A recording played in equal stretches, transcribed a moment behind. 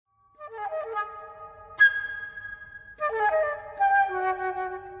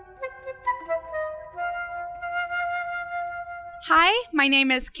Hi, my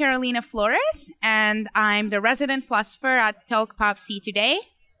name is Carolina Flores, and I'm the resident philosopher at talkPOPc today.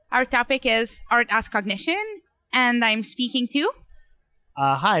 Our topic is art as cognition, and I'm speaking to...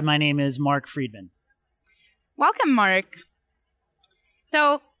 Hi, my name is Mark Friedman. Welcome, Mark.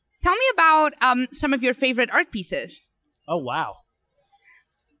 So, tell me about some of your favorite art pieces. Oh, wow.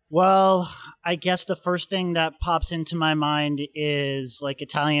 Well, I guess the first thing that pops into my mind is like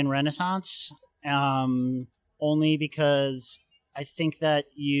Italian Renaissance, only because I think that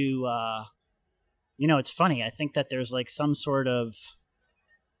it's funny. I think that there's like some sort of,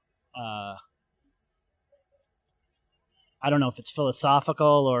 I don't know if it's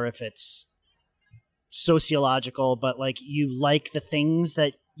philosophical or if it's sociological, but like you like the things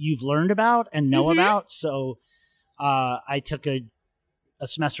that you've learned about and know about. So I took a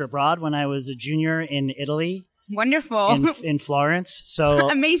semester abroad when I was a junior in Italy. Wonderful. In Florence. So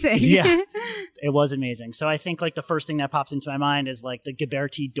amazing. Yeah, it was amazing. So I think like the first thing that pops into my mind is like the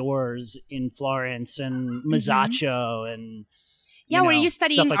Ghiberti doors in Florence and Masaccio and were you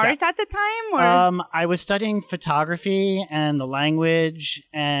studying like art that. at the time? Or? I was studying photography and the language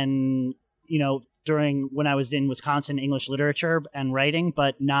and, during when I was in Wisconsin, English literature and writing,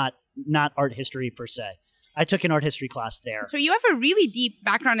 but not art history per se. I took an art history class there. So you have a really deep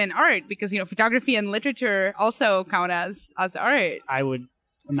background in art because, photography and literature also count as art. I would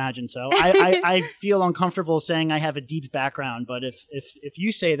imagine so. I feel uncomfortable saying I have a deep background, but if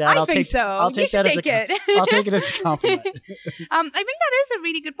you say that, I'll take it as a compliment. I think that is a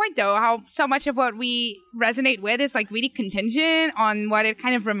really good point, though, how so much of what we resonate with is like really contingent on what it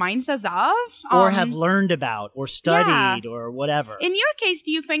kind of reminds us of. Or have learned about or studied or whatever. In your case,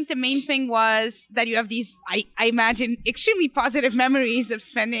 do you think the main thing was that you have these, I imagine, extremely positive memories of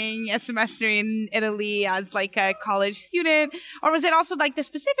spending a semester in Italy as like a college student? Or was it also like the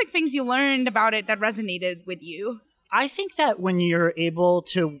specific things you learned about it that resonated with you? I think that when you're able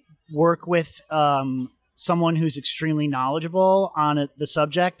to work with someone who's extremely knowledgeable on the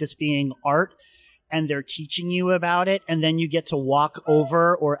subject, this being art, and they're teaching you about it, and then you get to walk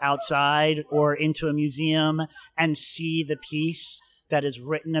over or outside or into a museum and see the piece that is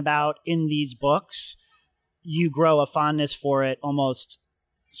written about in these books, you grow a fondness for it almost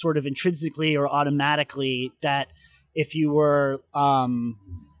sort of intrinsically or automatically that if you were,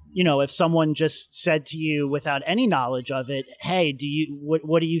 if someone just said to you without any knowledge of it, hey,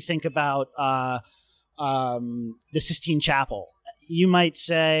 what do you think about the Sistine Chapel? You might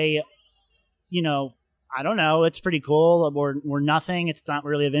say, I don't know, it's pretty cool, or nothing. It's not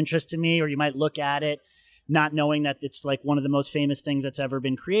really of interest to me. Or you might look at it not knowing that it's like one of the most famous things that's ever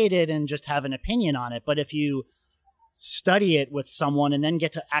been created and just have an opinion on it. But if you study it with someone and then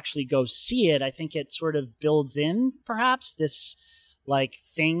get to actually go see it, I think it sort of builds in perhaps this like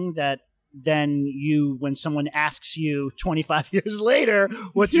thing that then when someone asks you 25 years later,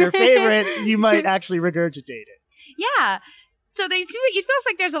 what's your favorite, you might actually regurgitate it. Yeah. So it feels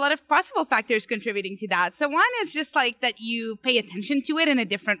like there's a lot of possible factors contributing to that. So one is just like that you pay attention to it in a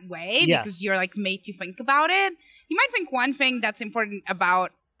different way because you're like made to think about it. You might think one thing that's important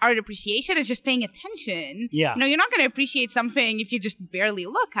about art appreciation is just paying attention. Yeah. You're not going to appreciate something if you just barely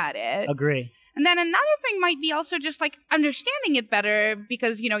look at it. Agree. And then another thing might be also just like understanding it better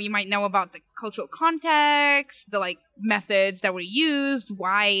because, you might know about the cultural context, the like methods that were used,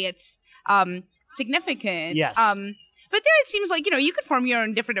 why it's significant. Yes. But there it seems like, you could form your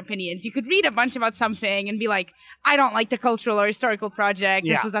own different opinions. You could read a bunch about something and be like, I don't like the cultural or historical project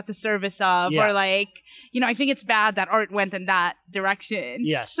this was at the service of. Or like, I think it's bad that art went in that direction.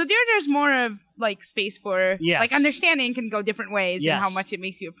 Yes. So there's more of like space for like understanding can go different ways and how much it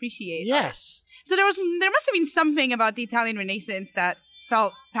makes you appreciate art. So there must have been something about the Italian Renaissance that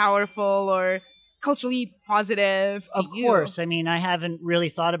felt powerful or culturally positive to you. Of course. I mean, I haven't really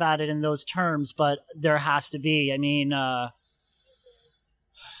thought about it in those terms, but there has to be. I mean, I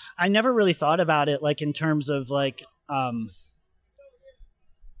never really thought about it like in terms of like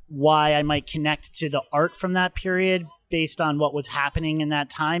why I might connect to the art from that period based on what was happening in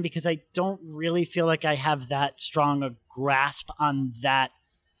that time, because I don't really feel like I have that strong a grasp on that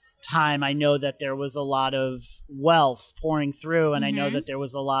time. I know that there was a lot of wealth pouring through, and I know that there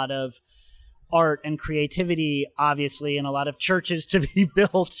was a lot of art and creativity, obviously, and a lot of churches to be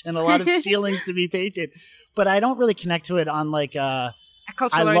built and a lot of ceilings to be painted. But I don't really connect to it on like a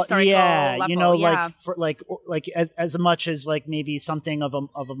cultural or historical level. Like for like as much as like maybe something of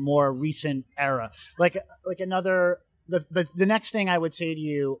a more recent era. Like another the next thing I would say to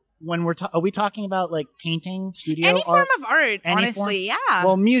you when are we talking about like painting, studio any art? Form of art, honestly, yeah.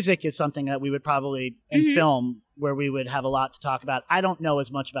 Well, music is something that we would probably, and film, where we would have a lot to talk about. I don't know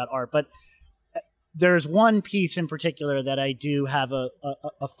as much about art, but there's one piece in particular that I do have a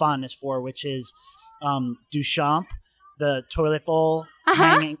fondness for, which is Duchamp, the toilet bowl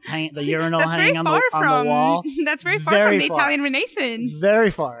the urinal hanging on the wall. That's very far from the Italian Renaissance. Very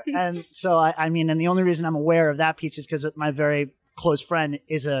far. And so, I mean, and the only reason I'm aware of that piece is because my very close friend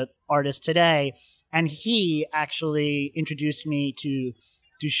is an artist today, and he actually introduced me to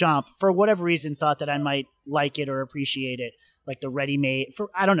Duchamp for whatever reason, thought that I might like it or appreciate it, like the ready-made.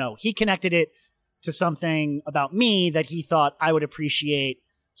 I don't know. He connected it to something about me that he thought I would appreciate,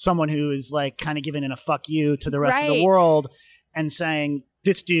 someone who is like kind of giving in a fuck you to the rest of the world and saying,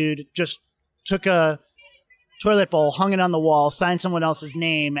 this dude just took a toilet bowl, hung it on the wall, signed someone else's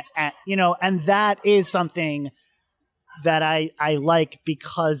name, and that is something that I like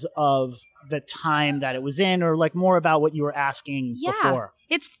because of the time that it was in, or like more about what you were asking before.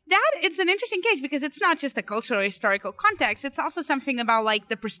 It's an interesting case because it's not just a cultural historical context. It's also something about like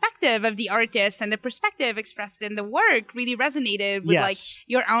the perspective of the artist, and the perspective expressed in the work really resonated with like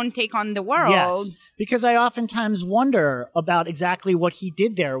your own take on the world. Yes, because I oftentimes wonder about exactly what he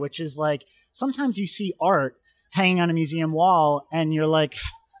did there, which is like sometimes you see art hanging on a museum wall and you're like,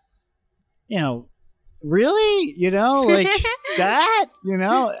 really? Like that?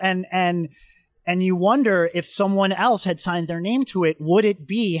 And you wonder if someone else had signed their name to it, would it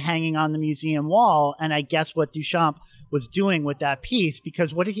be hanging on the museum wall? And I guess what Duchamp was doing with that piece,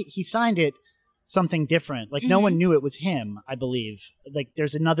 because what did he signed it something different. Like no one knew it was him, I believe. Like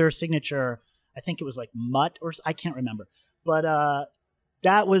there's another signature, I think it was like Mutt or I can't remember. But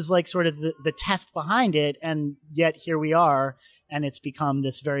that was like sort of the test behind it. And yet here we are, and it's become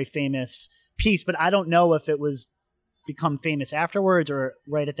this very famous piece. But I don't know if it was become famous afterwards or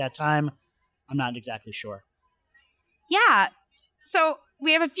right at that time. I'm not exactly sure. Yeah. So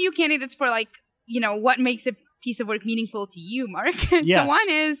we have a few candidates for like, what makes a piece of work meaningful to you, Mark. Yes. So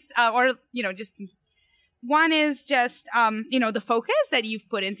one is just, the focus that you've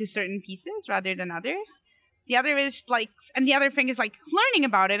put into certain pieces rather than others. The other is the other thing is like learning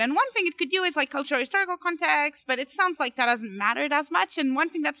about it. And one thing it could do is like cultural historical context, but it sounds like that hasn't mattered as much. And one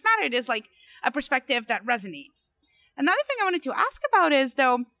thing that's mattered is like a perspective that resonates. Another thing I wanted to ask about is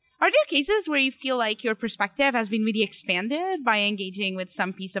though, are there cases where you feel like your perspective has been really expanded by engaging with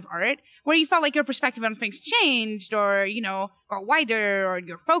some piece of art, where you felt like your perspective on things changed or, got wider or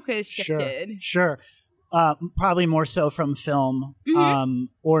your focus shifted? Sure. Probably more so from film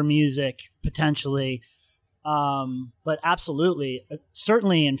or music, potentially. But absolutely,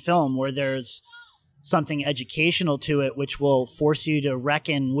 certainly in film where there's something educational to it, which will force you to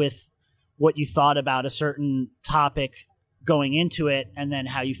reckon with what you thought about a certain topic going into it and then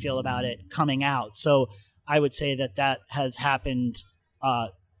how you feel about it coming out. So I would say that has happened a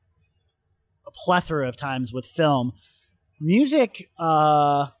plethora of times with film. Music,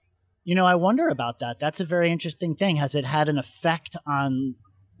 I wonder about that. That's a very interesting thing. Has it had an effect on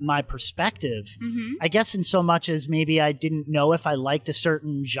my perspective? I guess in so much as maybe I didn't know if I liked a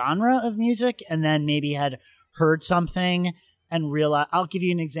certain genre of music and then maybe had heard something and realize. I'll give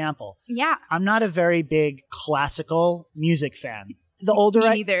you an example. Yeah. I'm not a very big classical music fan. The older Me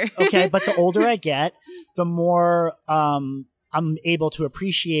neither. Okay, but the older I get, the more I'm able to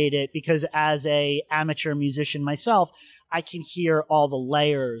appreciate it, because as a amateur musician myself, I can hear all the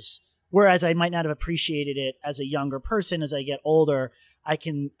layers. Whereas I might not have appreciated it as a younger person. As I get older, I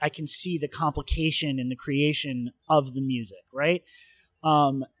can see the complication in the creation of the music, right?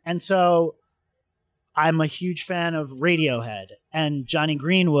 And so I'm a huge fan of Radiohead, and Johnny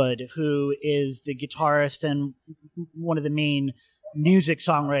Greenwood, who is the guitarist and one of the main music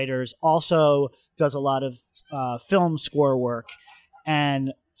songwriters, also does a lot of film score work.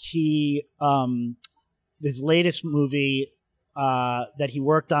 And he, his latest movie that he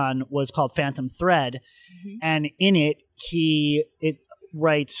worked on was called Phantom Thread. And in it, it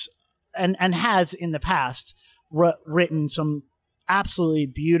writes and has in the past written some absolutely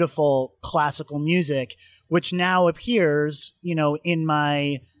beautiful classical music, which now appears, in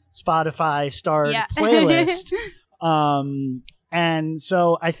my Spotify starred playlist. And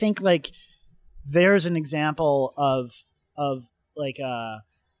so I think like there's an example of like a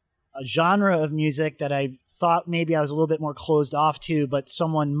genre of music that I thought maybe I was a little bit more closed off to, but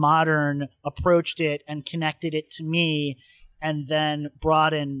someone modern approached it and connected it to me, and then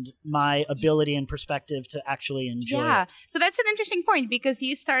broadened my ability and perspective to actually enjoy it. So that's an interesting point, because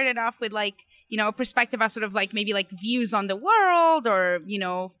you started off with like, a perspective of sort of like maybe like views on the world or,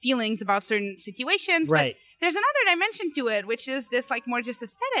 feelings about certain situations. Right. But there's another dimension to it, which is this like more just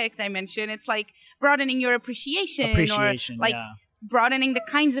aesthetic dimension. It's like broadening your appreciation or like broadening the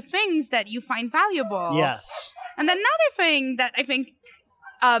kinds of things that you find valuable. Yes. And another thing that I think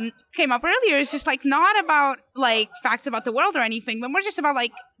came up earlier is just like not about like facts about the world or anything, but more just about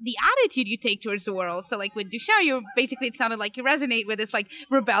like the attitude you take towards the world. So like with Duchamp, it sounded like you resonate with this like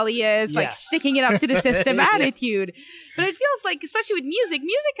rebellious, like sticking it up to the system attitude. But it feels like, especially with music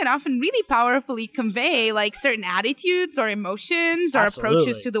can often really powerfully convey like certain attitudes or emotions or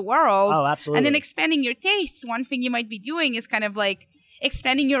approaches to the world. Oh, absolutely. And then expanding your tastes. One thing you might be doing is kind of like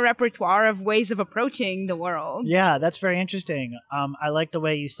expanding your repertoire of ways of approaching the world. Yeah, that's very interesting. I like the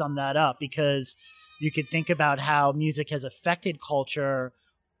way you sum that up, because you could think about how music has affected culture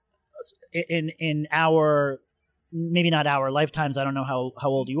in our, maybe not our lifetimes. I don't know how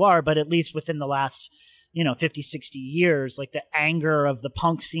old you are, but at least within the last 50, 60 years, like the anger of the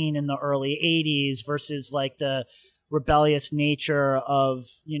punk scene in the early 80s versus like the rebellious nature of,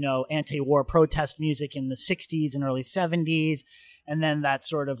 anti-war protest music in the 60s and early 70s. And then that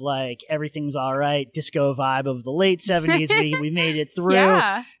sort of like everything's all right disco vibe of the late 70s. we made it through.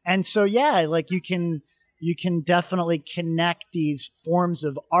 Yeah. And so, like you can definitely connect these forms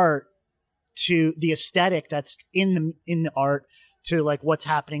of art to the aesthetic that's in the art to like what's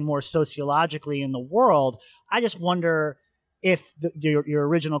happening more sociologically in the world. I just wonder if your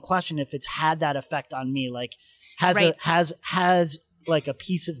original question, if it's had that effect on me, like has like a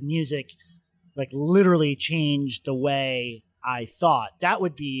piece of music like literally changed the way I thought. That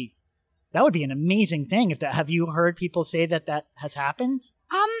would be an amazing thing. Have you heard people say that has happened?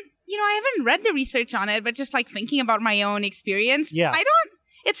 I haven't read the research on it, but just like thinking about my own experience, yeah.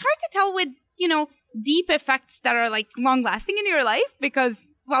 It's hard to tell with, deep effects that are like long lasting in your life because,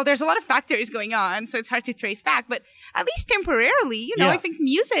 well, there's a lot of factors going on, so it's hard to trace back, but at least temporarily, I think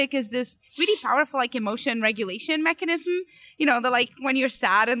music is this really powerful like emotion regulation mechanism, the like when you're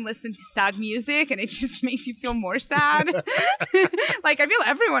sad and listen to sad music and it just makes you feel more sad. Like I feel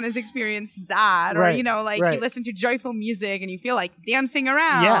everyone has experienced that, or, you listen to joyful music and you feel like dancing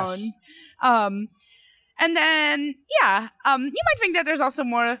around. Yes. And then, you might think that there's also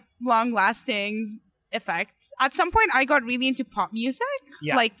more long-lasting effects. At some point, I got really into pop music,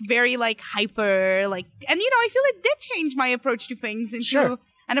 like very like hyper, like, and I feel it did change my approach to things into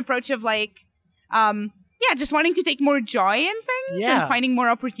an approach of like, just wanting to take more joy in things and finding more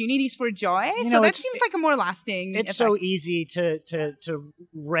opportunities for joy. So that seems like a more lasting It's effect. so easy to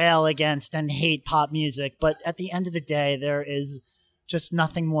rail against and hate pop music, but at the end of the day, there is just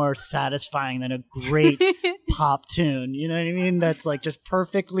nothing more satisfying than a great pop tune. You know what I mean? That's like just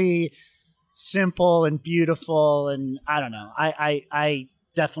perfectly simple and beautiful. And I don't know. I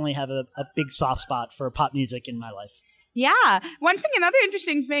definitely have a big soft spot for pop music in my life. Yeah. Another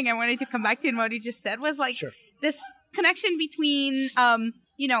interesting thing I wanted to come back to in what you just said was like this connection between,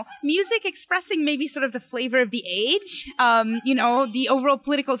 music expressing maybe sort of the flavor of the age, the overall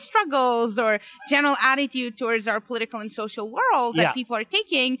political struggles or general attitude towards our political and social world that people are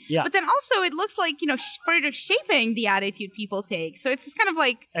taking. Yeah. But then also it looks like, further shaping the attitude people take. So it's this kind of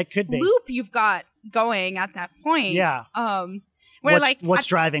like loop you've got going at that point. Yeah. Where what's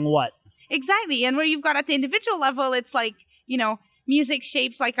driving what? Exactly. And where you've got at the individual level, it's like, music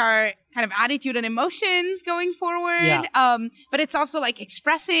shapes like our kind of attitude and emotions going forward. Yeah. But it's also like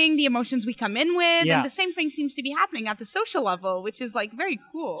expressing the emotions we come in with. Yeah. And the same thing seems to be happening at the social level, which is like very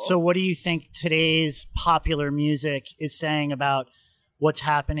cool. So what do you think today's popular music is saying about what's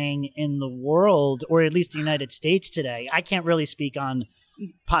happening in the world, or at least the United States today? I can't really speak on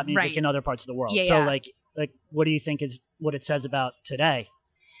pop music in other parts of the world. Yeah, so like what do you think is what it says about today?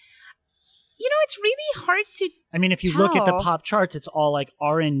 It's really hard to I mean, if you look at the pop charts, it's all like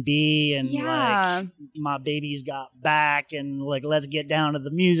R&B and like My Baby's Got Back and like Let's Get Down to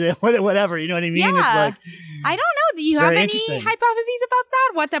the Music, whatever. You know what I mean? Yeah. It's like, I don't know. Do you have any hypotheses about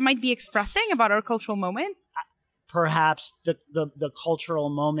that? What that might be expressing about our cultural moment? Perhaps the cultural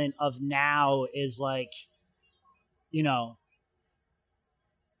moment of now is like, no,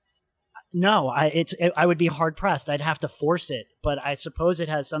 I would be hard pressed. I'd have to force it, but I suppose it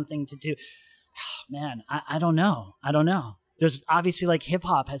has something to do. Man, I don't know. There's obviously like hip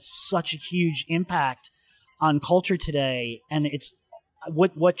hop has such a huge impact on culture today, and it's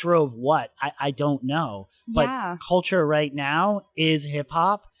what drove what I don't know. But culture right now is hip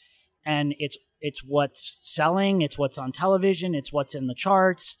hop, and it's what's selling, it's what's on television, it's what's in the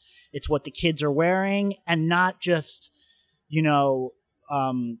charts, it's what the kids are wearing, and not just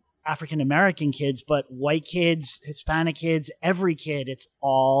African American kids, but white kids, Hispanic kids, every kid. It's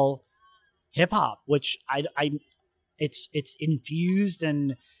all hip hop, which it's infused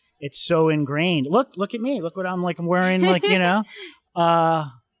and it's so ingrained. Look at me. Look what I'm wearing. I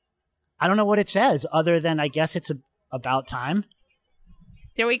don't know what it says other than I guess it's about time.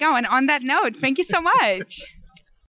 There we go. And on that note, thank you so much.